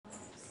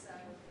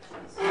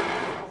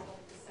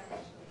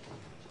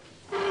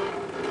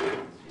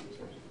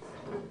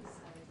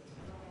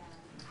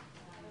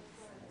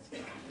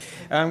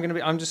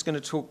I'm just going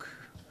to talk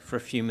for a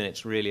few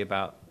minutes really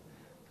about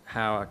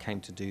how I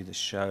came to do the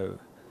show,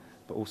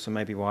 but also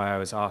maybe why I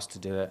was asked to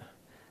do it,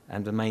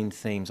 and the main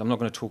themes. I'm not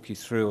going to talk you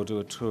through or do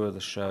a tour of the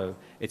show.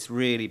 It's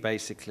really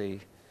basically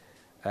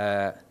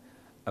a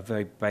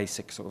very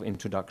basic sort of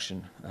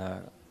introduction.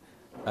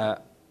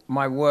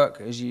 My work,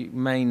 as you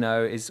may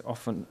know, is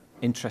often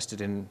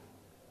interested in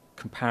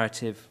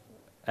comparative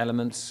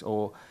elements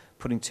or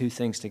putting two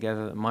things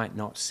together that might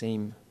not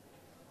seem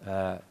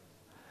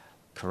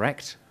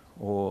correct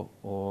or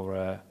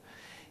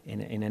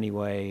in any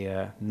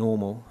way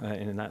normal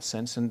in that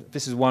sense. And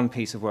this is one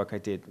piece of work I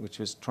did, which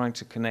was trying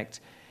to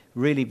connect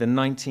really the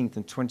 19th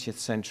and 20th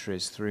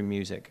centuries through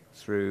music,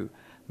 through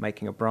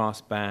making a brass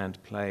band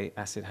play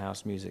acid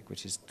house music,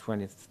 which is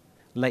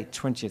late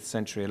 20th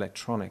century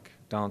electronic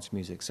dance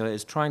music. So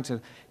it's trying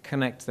to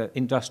connect the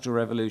Industrial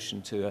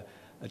Revolution to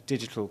a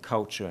digital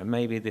culture, and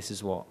maybe this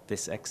is what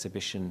this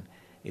exhibition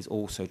is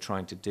also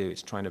trying to do.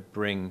 It's trying to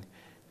bring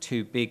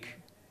two big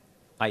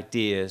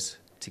ideas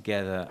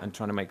together and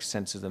trying to make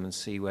sense of them and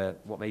see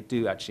what they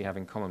do actually have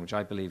in common, which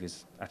I believe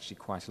is actually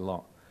quite a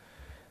lot.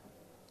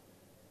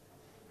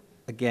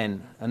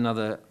 Again,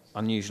 another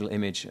unusual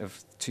image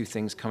of two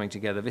things coming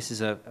together. This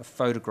is a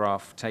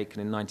photograph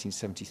taken in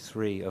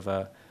 1973 of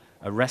a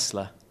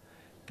wrestler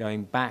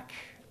going back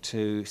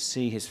to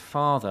see his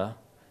father.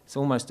 It's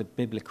almost a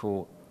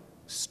biblical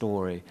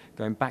story,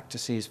 going back to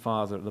see his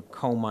father at the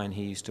coal mine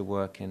he used to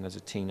work in as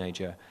a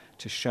teenager,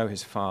 to show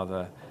his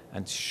father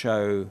and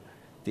show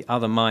the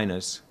other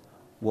miners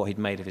what he'd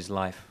made of his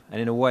life.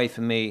 And in a way, for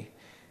me,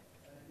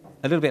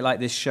 a little bit like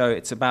this show,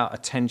 it's about a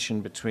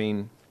tension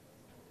between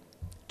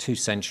two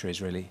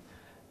centuries, really,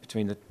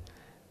 between the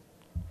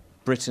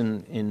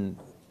Britain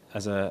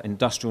as an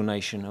industrial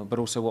nation, but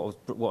also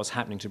what was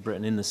happening to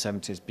Britain in the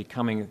 70s,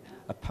 becoming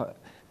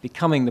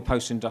the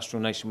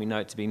post-industrial nation we know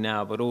it to be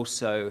now, but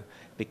also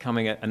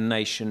becoming a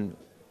nation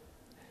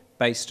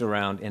based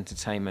around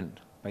entertainment,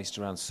 based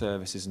around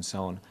services and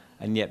so on.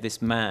 And yet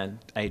this man,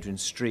 Adrian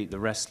Street, the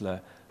wrestler,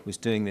 was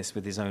doing this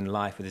with his own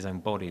life, with his own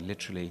body,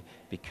 literally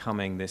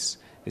becoming this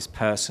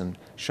person,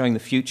 showing the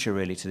future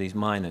really to these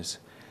miners.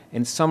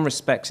 In some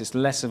respects, it's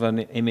less of an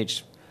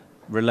image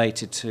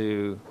related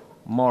to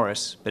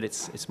Morris, but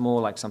it's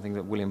more like something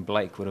that William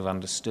Blake would have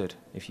understood.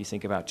 If you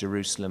think about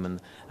Jerusalem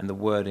and the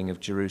wording of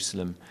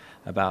Jerusalem,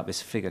 about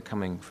this figure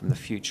coming from the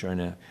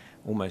future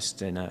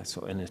almost in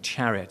a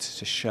chariot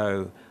to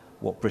show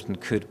what Britain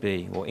could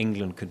be, or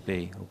England could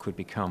be, or could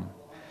become.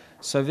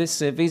 So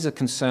these are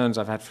concerns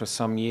I've had for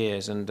some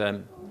years,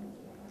 and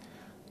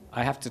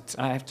I have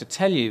to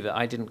tell you that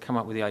I didn't come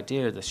up with the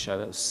idea of the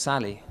show. It was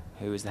Sally,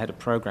 who was the head of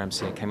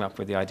programs here, came up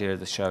with the idea of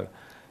the show,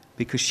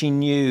 because she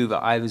knew that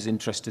I was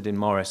interested in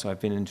Morris. I've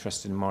been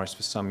interested in Morris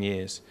for some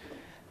years.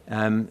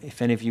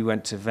 If any of you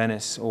went to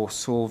Venice or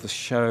saw the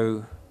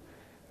show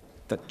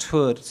that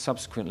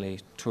subsequently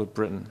toured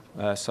Britain,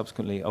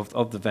 subsequently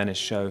of the Venice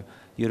show,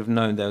 you'd have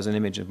known there was an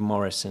image of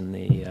Morris in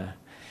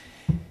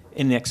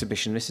the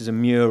exhibition. This is a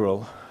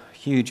mural,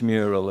 huge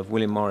mural of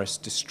William Morris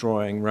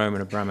destroying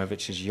Roman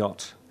Abramovich's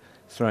yacht,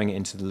 throwing it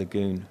into the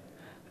lagoon.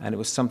 And it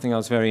was something I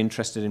was very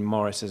interested in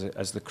Morris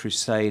as the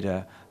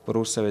crusader, but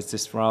also as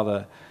this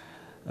rather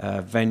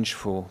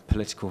vengeful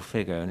political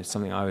figure. And it's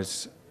something I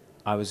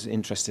was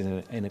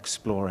interested in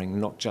exploring,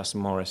 not just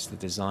Morris, the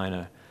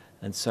designer.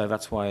 And so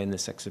that's why in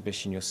this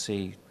exhibition you'll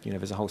see,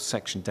 there's a whole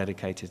section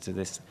dedicated to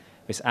this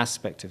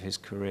aspect of his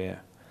career.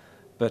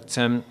 But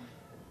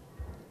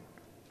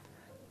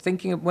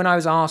when I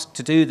was asked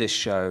to do this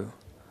show,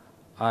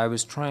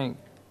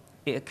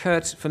 it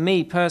occurred, for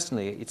me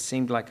personally, it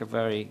seemed like a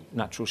very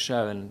natural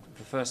show, and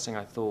the first thing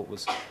I thought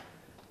was,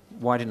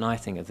 why didn't I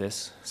think of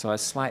this? So I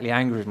was slightly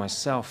angry with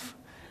myself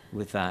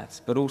with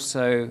that, but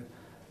also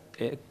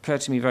it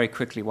occurred to me very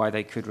quickly why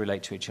they could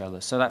relate to each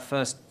other. So that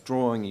first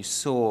drawing you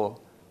saw,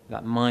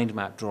 that mind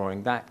map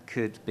drawing, that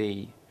could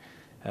be,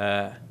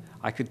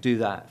 I could do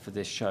that for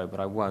this show,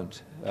 but I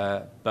won't.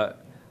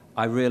 But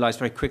I realized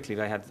very quickly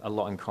they had a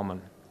lot in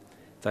common.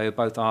 They were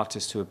both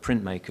artists who were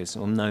printmakers,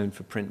 or known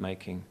for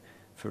printmaking,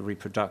 for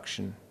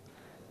reproduction.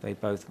 They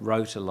both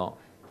wrote a lot.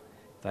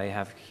 They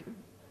have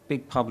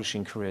big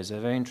publishing careers. They're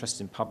very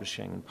interested in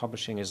publishing, and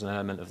publishing is an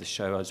element of the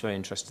show I was very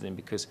interested in,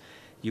 because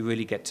you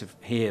really get to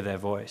hear their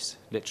voice,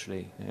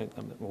 literally,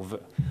 or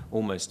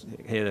almost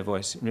hear their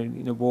voice.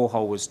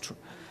 Warhol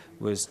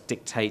was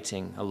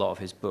dictating a lot of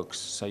his books,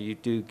 so you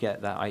do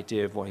get that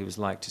idea of what he was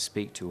like to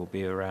speak to or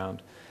be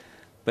around.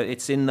 But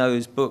it's in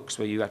those books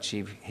where you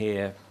actually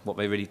hear what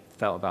they really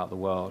felt about the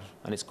world.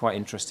 And it's quite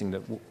interesting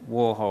that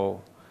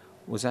Warhol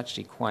was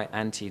actually quite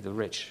anti the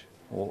rich,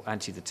 or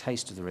anti the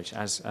taste of the rich,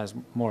 as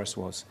Morris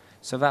was.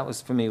 So that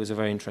was, for me, was a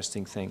very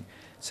interesting thing.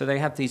 So they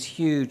have these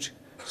huge,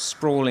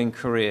 sprawling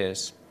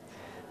careers.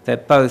 They're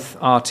both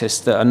artists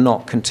that are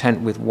not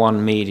content with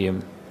one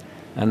medium.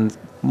 And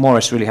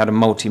Morris really had a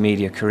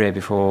multimedia career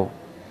before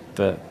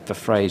the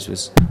phrase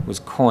was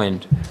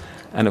coined.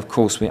 And of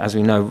course, as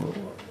we know,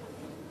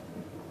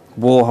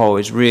 Warhol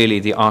is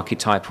really the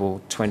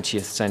archetypal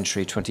 20th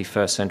century,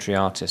 21st century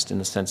artist, in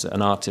the sense that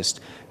an artist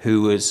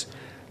who was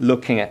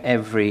looking at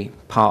every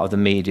part of the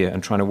media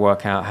and trying to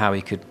work out how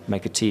he could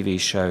make a TV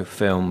show,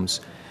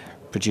 films,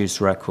 produce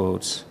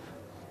records,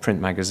 print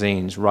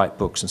magazines, write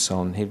books, and so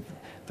on.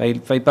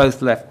 They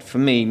both left, for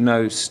me,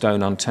 no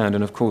stone unturned.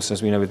 And of course,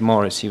 as we know with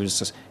Morris, he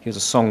was a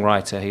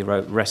songwriter. He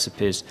wrote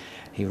recipes,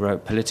 he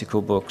wrote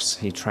political books,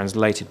 he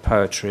translated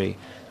poetry,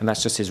 and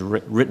that's just his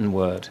written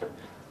word.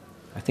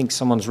 I think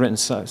someone's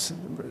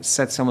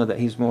said somewhere that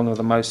he's one of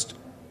the most.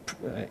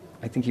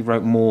 I think he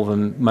wrote more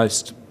than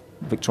most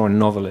Victorian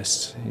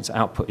novelists. His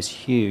output is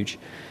huge.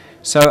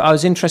 So I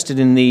was interested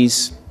in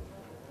these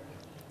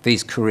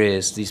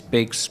careers, these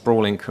big,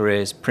 sprawling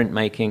careers,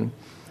 printmaking.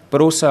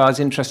 But also I was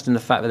interested in the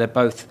fact that they're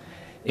both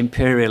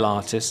imperial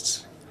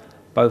artists.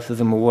 Both of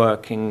them were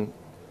working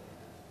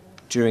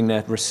during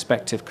their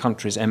respective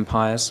countries'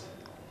 empires,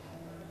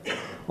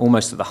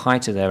 almost at the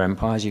height of their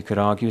empires, you could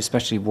argue,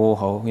 especially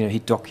Warhol. You know, he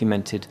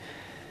documented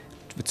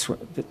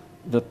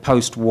the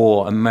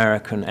post-war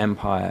American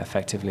empire,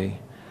 effectively.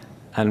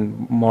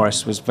 And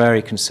Morris was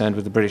very concerned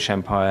with the British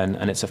Empire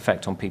and its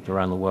effect on people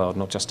around the world,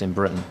 not just in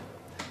Britain,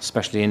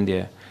 especially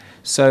India.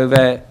 So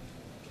they're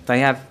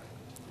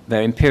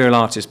imperial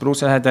artists, but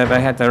also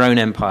they had their own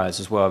empires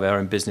as well, their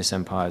own business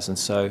empires. And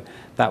so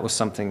that was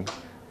something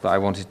that I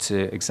wanted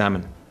to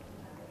examine.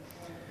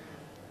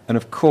 And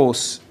of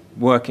course,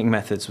 working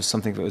methods was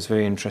something that was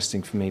very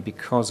interesting for me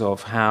because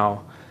of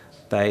how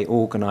they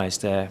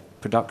organized their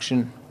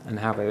production and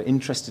how they were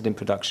interested in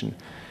production.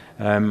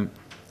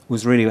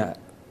 Was really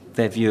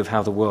their view of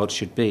how the world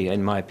should be,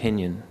 in my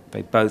opinion.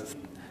 They both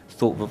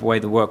thought the way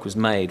the work was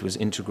made was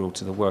integral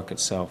to the work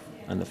itself,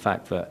 and the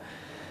fact that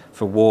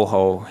for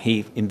Warhol,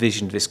 he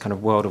envisioned this kind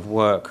of world of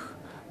work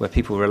where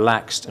people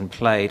relaxed and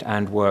played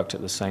and worked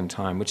at the same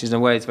time, which is in a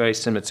way it's very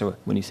similar to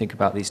when you think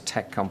about these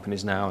tech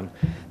companies now and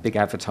big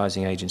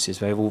advertising agencies.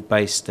 They've all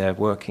based their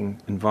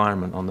working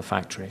environment on the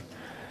factory.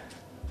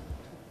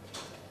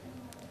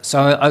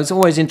 So I was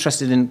always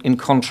interested in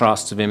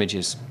contrasts of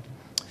images,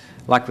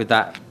 like with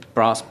that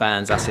brass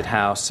band's Acid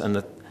House and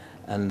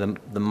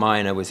the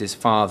miner with his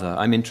father.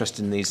 I'm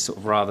interested in these sort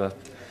of rather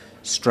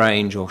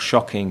strange or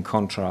shocking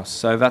contrasts.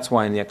 So that's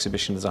why in the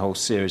exhibition there's a whole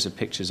series of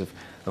pictures of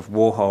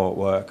Warhol at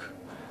work,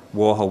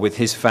 Warhol with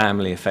his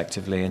family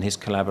effectively and his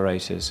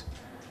collaborators,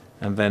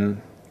 and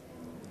then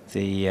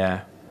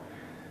the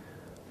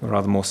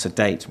rather more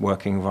sedate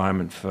working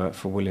environment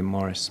for William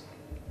Morris,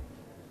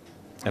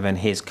 and then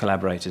his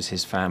collaborators,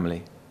 his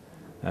family.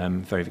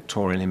 Very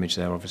Victorian image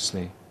there,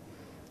 obviously.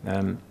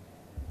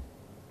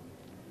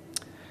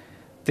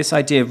 This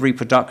idea of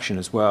reproduction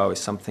as well is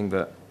something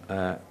that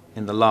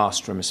in the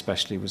last room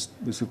especially was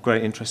of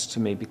great interest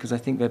to me, because I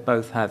think they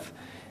both have,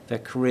 their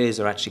careers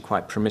are actually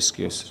quite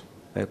promiscuous.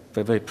 They're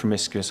very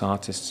promiscuous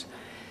artists.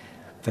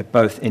 They're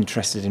both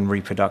interested in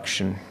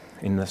reproduction,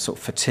 in the sort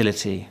of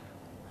fertility.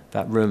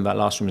 That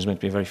last room is meant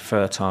to be a very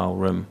fertile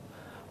room,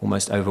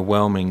 almost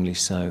overwhelmingly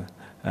so.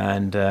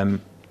 And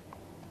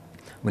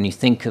when you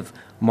think of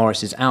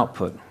Morris's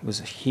output, was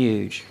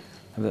huge.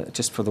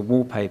 Just for the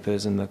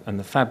wallpapers and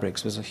the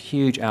fabrics was a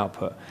huge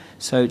output.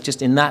 So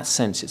just in that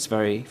sense, it's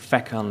very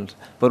fecund,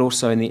 but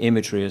also in the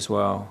imagery as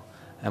well.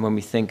 And when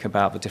we think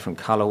about the different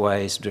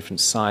colorways,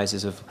 different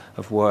sizes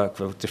of work,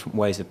 the different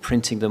ways of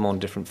printing them on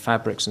different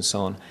fabrics and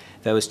so on,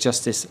 there was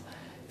just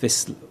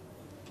this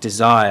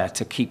desire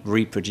to keep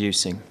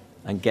reproducing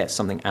and get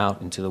something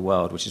out into the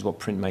world, which is what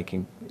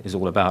printmaking is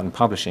all about, and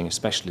publishing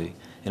especially.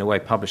 In a way,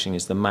 publishing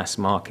is the mass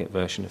market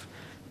version of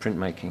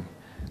printmaking.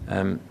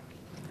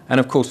 And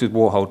of course, with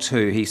Warhol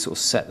too, he sort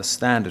of set the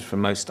standard for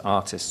most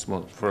artists,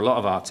 well, for a lot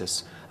of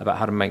artists, about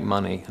how to make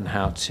money and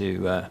how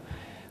to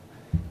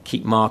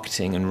keep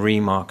marketing and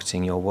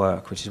remarketing your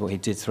work, which is what he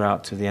did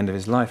throughout to the end of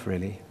his life,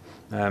 really.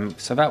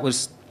 So that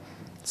was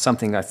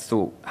something I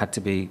thought had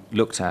to be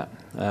looked at.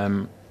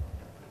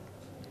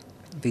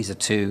 These are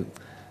two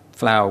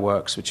flower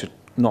works which are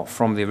not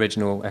from the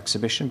original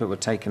exhibition, but were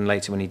taken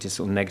later when he did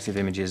sort of negative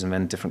images and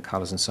then different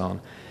colours and so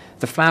on.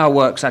 The flower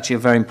works actually are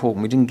very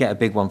important. We didn't get a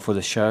big one for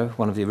the show,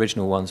 one of the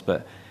original ones,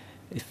 but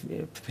if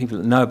people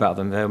that know about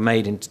them, they were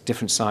made in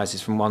different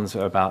sizes, from ones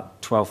that are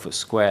about 12 foot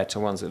square to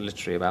ones that are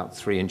literally about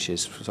 3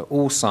 inches. So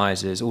all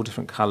sizes, all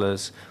different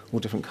colours, all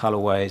different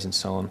colourways and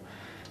so on.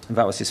 And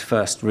that was his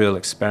first real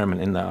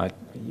experiment in that,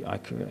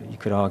 you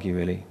could argue,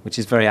 really, which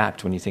is very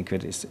apt when you think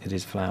of it, it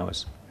is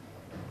flowers.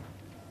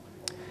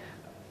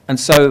 And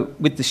so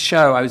with the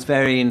show, I was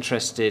very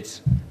interested,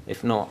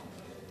 if not,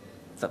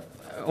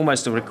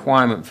 almost a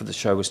requirement for the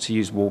show was to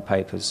use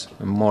wallpapers,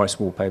 and Morris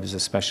wallpapers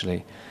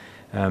especially.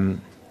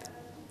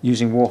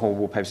 Using Warhol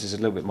wallpapers is a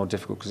little bit more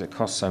difficult because it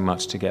costs so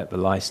much to get the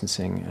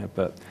licensing,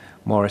 but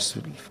Morris,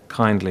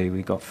 kindly,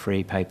 we got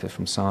free paper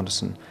from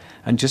Sanderson.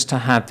 And just to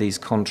have these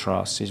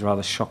contrasts, these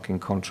rather shocking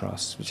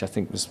contrasts, which I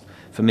think was,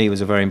 for me,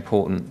 was a very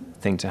important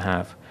thing to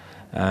have.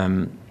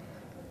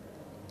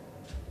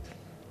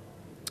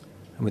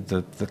 With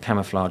the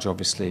camouflage,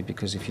 obviously,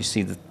 because if you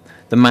see the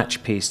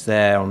match piece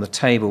there on the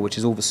table, which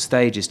is all the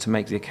stages to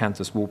make the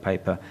acanthus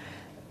wallpaper,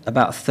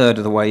 about a third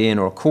of the way in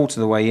or a quarter of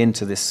the way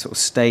into this sort of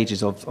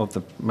stages of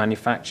the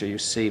manufacture, you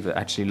see that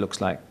actually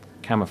looks like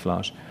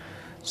camouflage.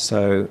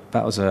 So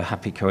that was a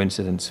happy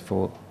coincidence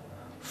for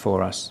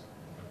us.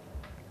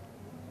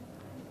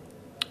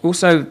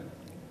 Also,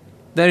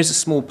 there is a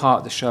small part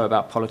of the show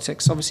about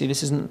politics. Obviously,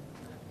 this is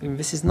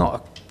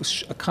not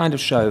a kind of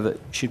show that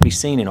should be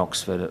seen in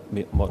Oxford,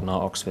 at Modern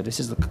Art Oxford. This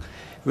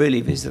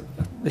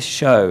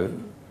show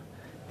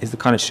is the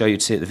kind of show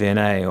you'd see at the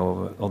V&A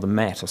or the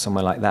Met or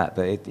somewhere like that.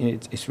 But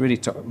it's really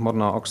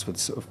Modern Art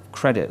Oxford's sort of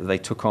credit that they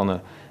took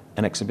on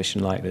an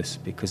exhibition like this,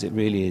 because it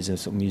really is a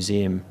sort of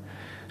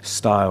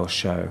museum-style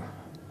show.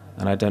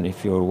 And I don't know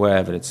if you're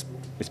aware, but it's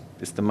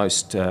the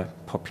most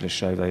popular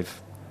show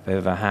they've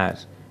ever had.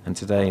 And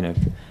today, you know,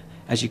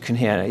 as you can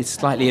hear, it's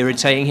slightly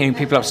irritating hearing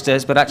people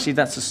upstairs, but actually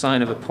that's a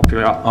sign of a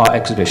popular art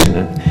exhibition,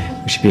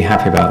 and we should be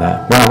happy about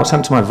that. Wow, what's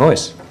happened to my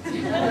voice?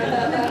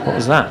 What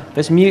was that?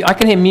 There's I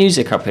can hear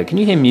music up here. Can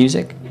you hear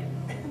music?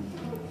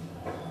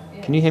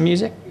 Can you hear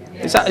music?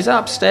 Is that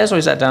upstairs or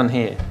is that down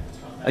here?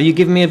 Are you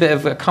giving me a bit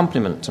of a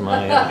compliment to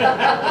my...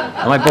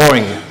 am I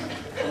boring you?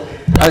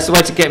 That's the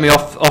way to get me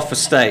off the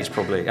stage,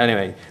 probably.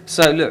 Anyway,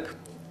 so look,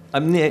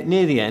 I'm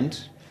near the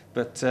end,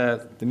 but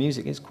the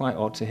music is quite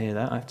odd to hear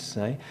that, I have to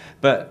say.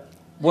 But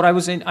what I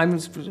was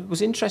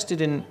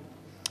interested in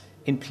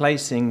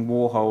placing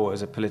Warhol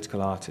as a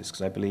political artist,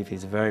 because I believe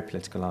he's a very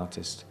political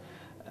artist.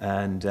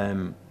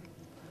 And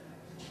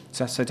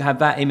so to have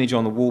that image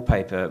on the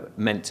wallpaper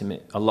meant to me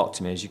a lot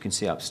to me, as you can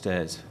see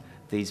upstairs.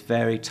 These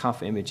very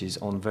tough images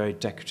on very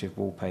decorative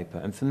wallpaper.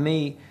 And for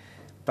me,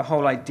 the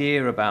whole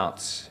idea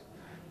about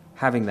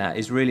having that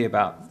is really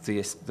about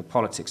the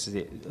politics,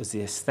 as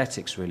the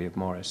aesthetics really of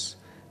Morris,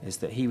 is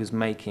that he was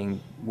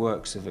making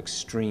works of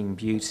extreme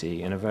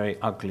beauty in a very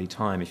ugly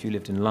time. If you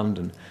lived in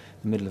London,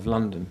 the middle of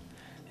London,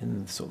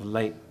 in the sort of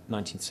late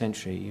 19th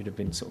century, you'd have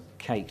been sort of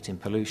caked in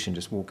pollution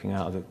just walking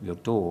out of your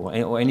door,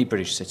 or any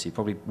British city,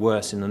 probably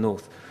worse in the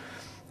north,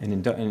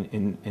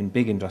 in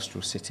big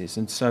industrial cities.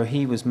 And so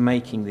he was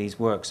making these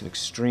works of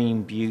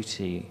extreme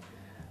beauty,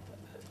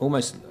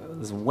 almost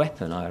as a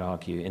weapon, I'd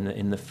argue,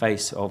 in the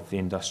face of the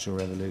Industrial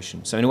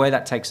Revolution. So in a way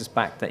that takes us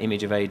back to the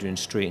image of Adrian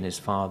Street and his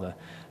father.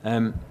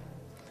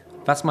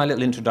 That's my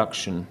little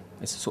introduction.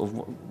 It's a sort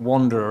of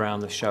wander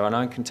around the show, and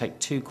I can take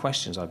 2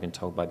 questions, I've been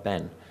told by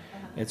Ben.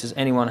 Does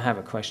anyone have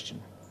a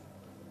question?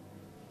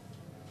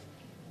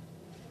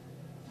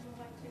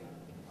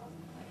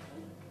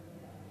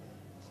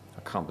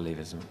 I can't believe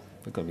there's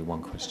got to be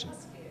one question.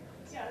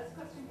 Yeah, there's a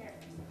question here.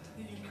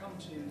 How do you come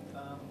to,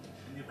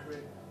 in your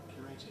career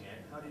curating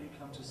it, how do you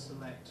come to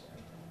select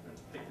and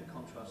pick the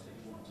contrast that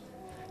you want?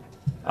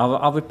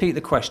 I'll repeat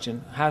the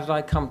question. How did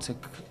I come to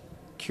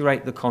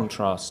curate the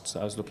contrasts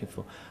that I was looking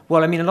for?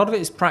 Well, I mean, a lot of it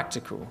is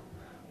practical.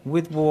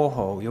 With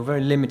Warhol, you're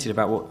very limited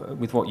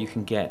with what you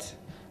can get.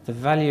 The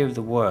value of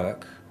the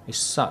work is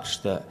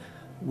such that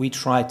we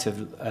tried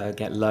to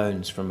get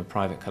loans from a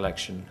private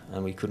collection,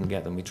 and we couldn't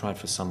get them. We tried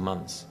for some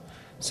months.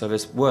 So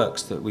there's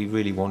works that we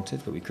really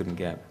wanted, but we couldn't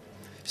get.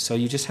 So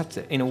you just have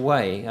to, in a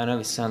way, I know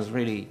this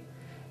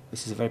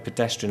is a very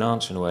pedestrian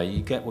answer in a way,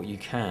 you get what you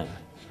can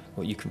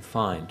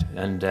find,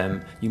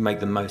 and you make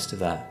the most of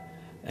that.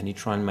 And you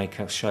try and make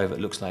a show that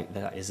looks like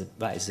that is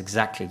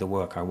exactly the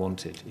work I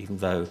wanted, even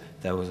though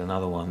there was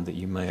another one that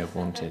you may have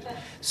wanted.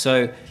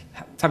 So,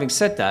 having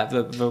said that,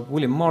 the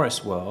William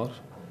Morris world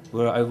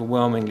were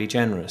overwhelmingly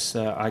generous.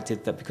 I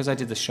did that because I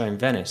did the show in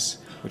Venice,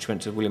 which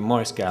went to the William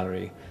Morris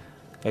Gallery.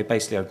 They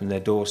basically opened their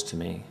doors to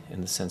me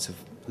in the sense of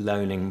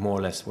loaning more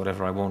or less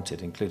whatever I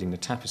wanted, including the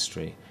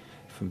tapestry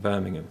from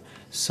Birmingham.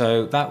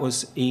 So that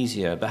was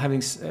easier. But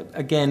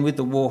again, with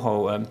the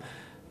Warhol,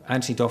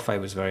 Anthony Doffey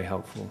was very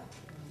helpful.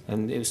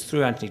 And it was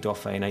through Anthony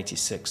Doffey in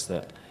 '86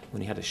 that,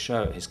 when he had a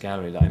show at his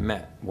gallery, that I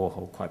met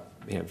Warhol quite,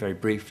 very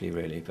briefly,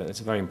 really. But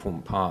it's a very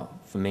important part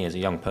for me as a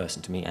young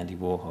person to meet Andy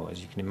Warhol,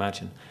 as you can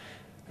imagine.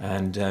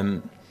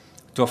 And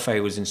Doffey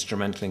was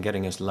instrumental in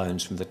getting us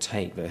loans from the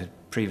Tate that had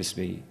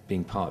previously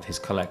been part of his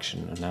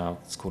collection, and now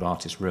it's called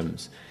Artist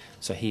Rooms.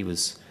 So he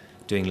was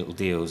doing little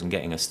deals and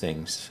getting us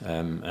things,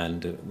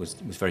 and was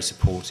very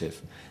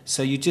supportive.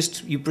 So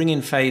you bring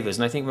in favours,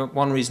 and I think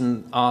one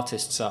reason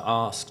artists are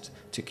asked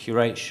to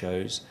curate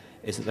shows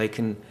is that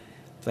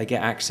they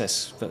get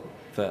access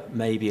that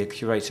maybe a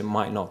curator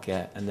might not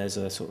get, and there's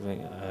a sort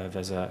of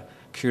there's a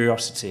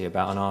curiosity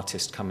about an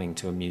artist coming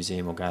to a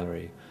museum or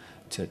gallery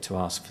to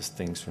ask for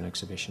things for an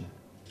exhibition.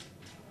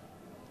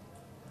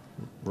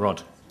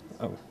 Rod,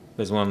 oh,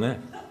 there's one there.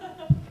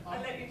 I'll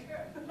let you go.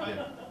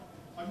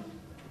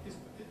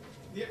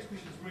 The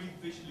exhibition is really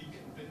visually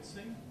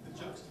convincing. The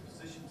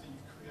juxtapositions that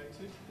you've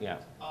created, Yeah.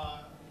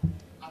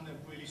 And they're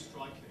really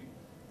striking.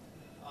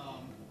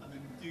 And they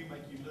do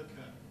make you look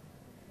at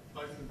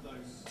both of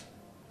those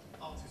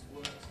artists'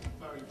 works in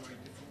very, very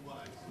different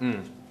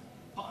ways.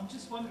 But I'm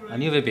just wondering... I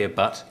knew there'd be a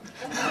but.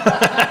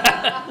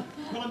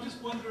 Well, I'm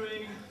just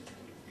wondering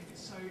if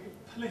it's so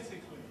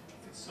politically,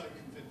 if it's so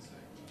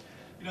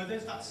convincing.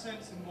 There's that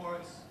sense in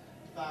Morris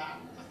that,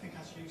 I think,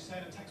 as you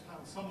said, it takes power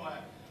somewhere,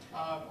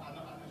 and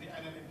in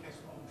the case,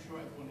 I'm sure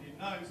everyone here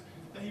knows,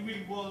 that he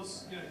really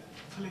was,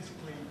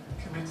 politically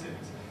committed,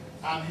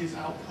 and his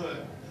output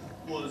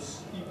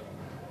was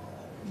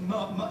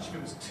much of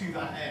it was to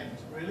that end,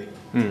 really.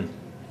 Mm.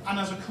 And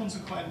as a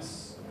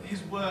consequence,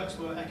 his works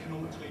were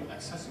economically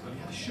accessible. He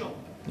had a shop.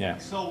 Yeah.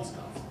 He sold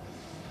stuff.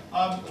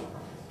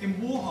 In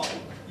Warhol,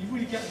 you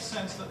really get the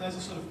sense that there's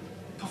a sort of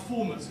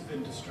performance of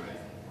industry,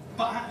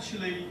 but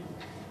actually,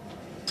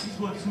 his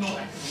work is not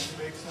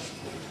economically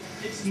accessible.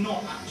 It's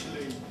not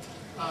actually.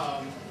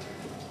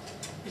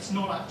 It's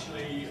not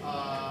actually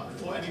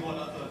for anyone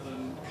other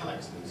than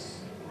collectors,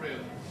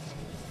 really.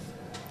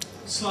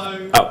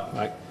 So. Oh,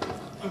 right.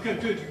 Okay,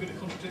 good. You're going to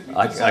contradict me.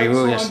 I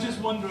will, yes. I'm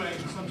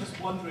just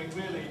wondering,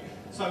 really.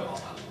 So,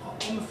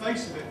 on the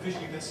face of it,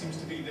 visually, there seems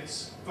to be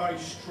this very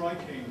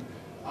striking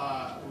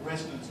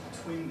resonance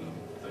between them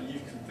that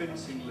you've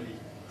convincingly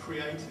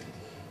created.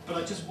 But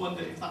I just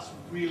wonder if that's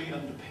really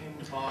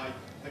underpinned by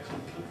the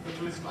kind of the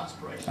political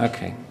aspirations.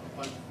 Okay. Of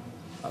both.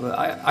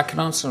 I can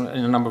answer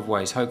in a number of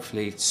ways,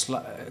 hopefully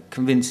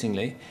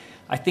convincingly.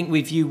 I think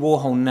we view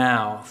Warhol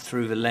now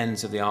through the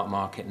lens of the art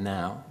market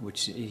now,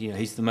 which, you know,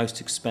 he's the most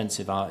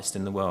expensive artist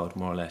in the world,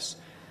 more or less.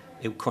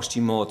 It would cost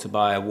you more to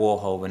buy a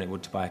Warhol than it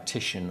would to buy a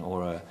Titian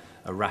or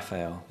a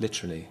Raphael,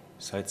 literally.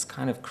 So it's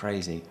kind of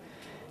crazy.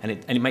 And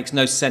it makes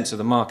no sense of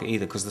the market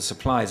either, because the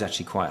supply is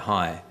actually quite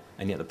high,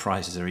 and yet the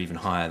prices are even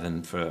higher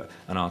than for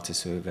an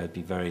artist who would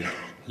be very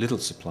little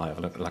supply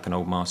of, like an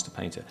old master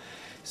painter.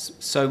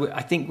 So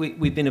I think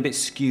we've been a bit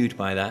skewed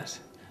by that.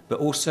 But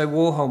also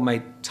Warhol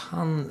made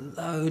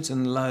loads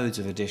and loads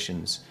of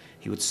editions.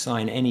 He would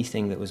sign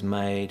anything that was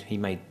made. He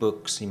made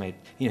books. He made,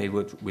 you know, he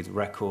worked with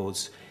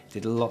records.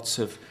 Did lots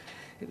of,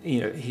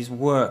 you know, his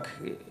work.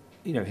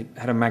 You know, he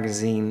had a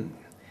magazine.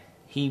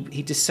 He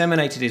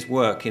disseminated his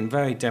work in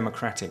very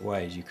democratic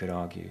ways, you could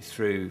argue,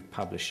 through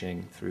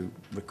publishing, through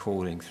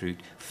recording, through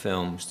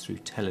films, through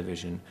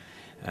television,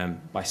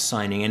 by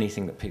signing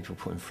anything that people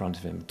put in front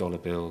of him, dollar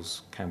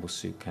bills, Campbell's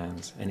soup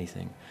cans,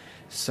 anything.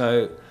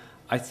 So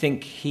I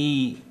think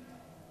he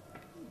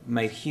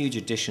made huge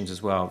editions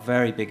as well,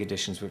 very big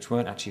editions, which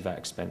weren't actually that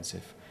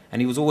expensive.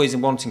 And he was always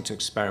wanting to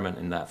experiment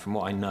in that, from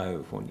what I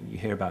know, when you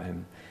hear about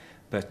him.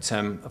 But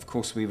of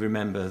course we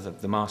remember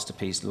the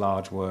masterpiece,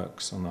 large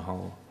works on the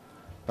whole.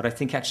 But I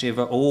think actually of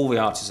all the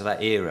artists of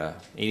that era,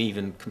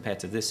 even compared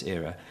to this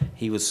era,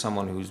 he was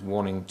someone who was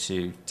wanting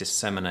to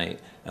disseminate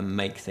and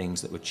make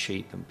things that were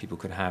cheap and people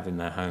could have in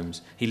their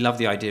homes. He loved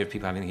the idea of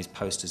people having his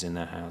posters in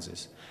their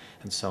houses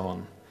and so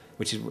on.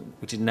 Which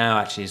is now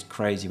actually is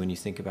crazy when you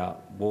think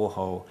about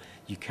Warhol.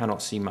 You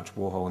cannot see much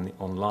Warhol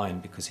online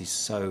because he's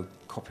so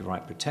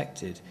copyright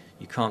protected.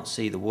 You can't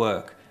see the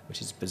work,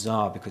 which is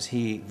bizarre because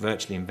he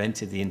virtually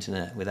invented the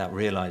internet without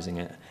realizing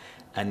it.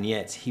 And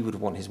yet he would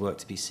want his work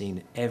to be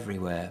seen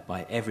everywhere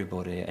by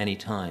everybody at any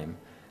time.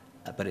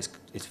 But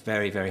it's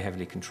very, very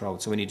heavily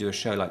controlled. So when you do a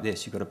show like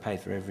this, you've got to pay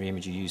for every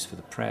image you use for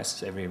the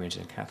press, every image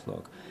in a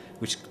catalogue,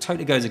 which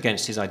totally goes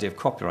against his idea of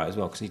copyright as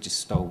well, because he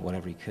just stole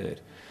whatever he could.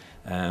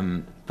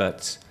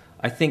 But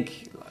I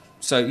think,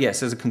 so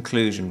yes, as a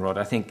conclusion, Rod,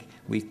 I think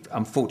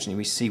unfortunately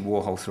we see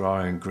Warhol through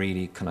our own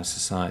greedy kind of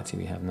society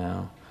we have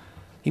now.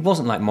 He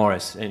wasn't like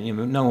Morris, and you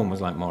know, no one was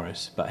like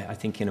Morris, but I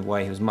think in a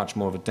way he was much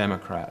more of a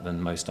democrat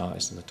than most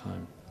artists at the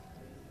time.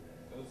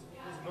 It was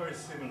very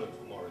similar to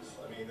Morris.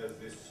 I mean, there's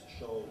this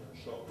show,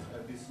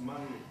 and this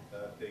money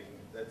thing,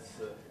 that's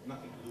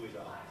nothing to do with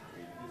art,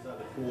 really. These are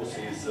the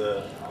forces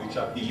which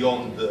are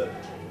beyond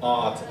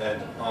art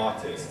and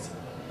artists.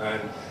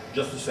 And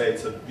just to say,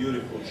 it's a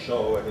beautiful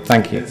show, and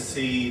you can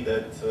see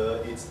that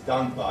it's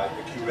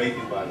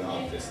curated by an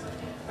artist,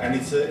 and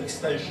it's an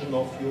extension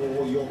of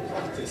your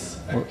practice,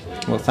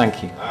 actually. Well,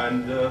 thank you.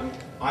 And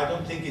I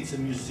don't think it's a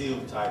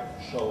museum-type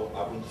show.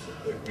 I wouldn't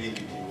agree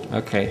with you.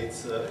 Okay.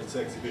 It's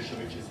an exhibition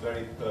which is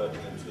very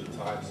pertinent to the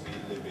times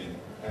we live in,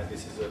 and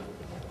this is a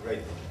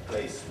great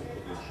place for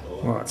this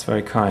show. Well, that's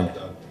very kind.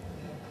 Well done.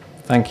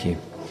 Thank you.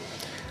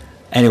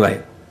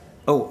 Anyway,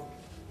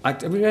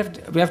 we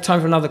have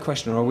time for another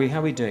question, or are we? How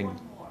are we doing?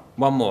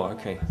 One more,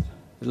 okay.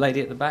 The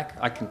lady at the back,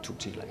 I can talk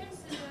to you later.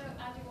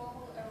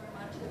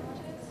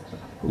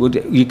 Would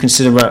you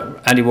consider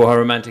Andy Warhol a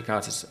romantic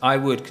artist? I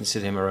would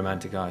consider him a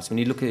romantic artist. When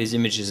you look at his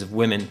images of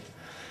women,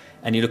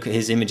 and you look at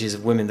his images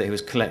of women that he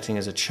was collecting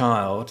as a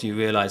child, you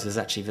realise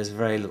there's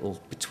very little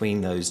between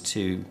those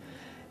two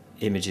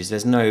images.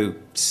 There's no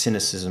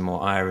cynicism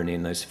or irony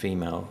in those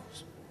female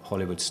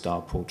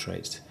Hollywood-style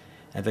portraits.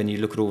 And then you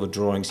look at all the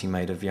drawings he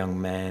made of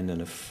young men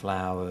and of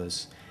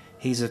flowers.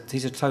 He's a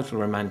total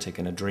romantic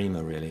and a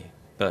dreamer, really.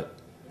 But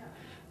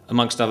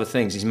amongst other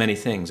things, he's many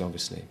things,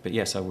 obviously. But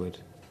yes, I would.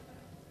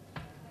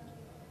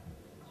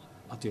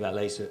 I'll do that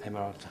later,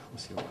 Emma. We'll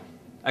see what.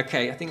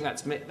 Okay, I think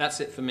that's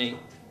it for me.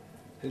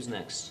 Who's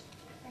next?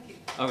 Thank you.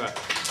 All right.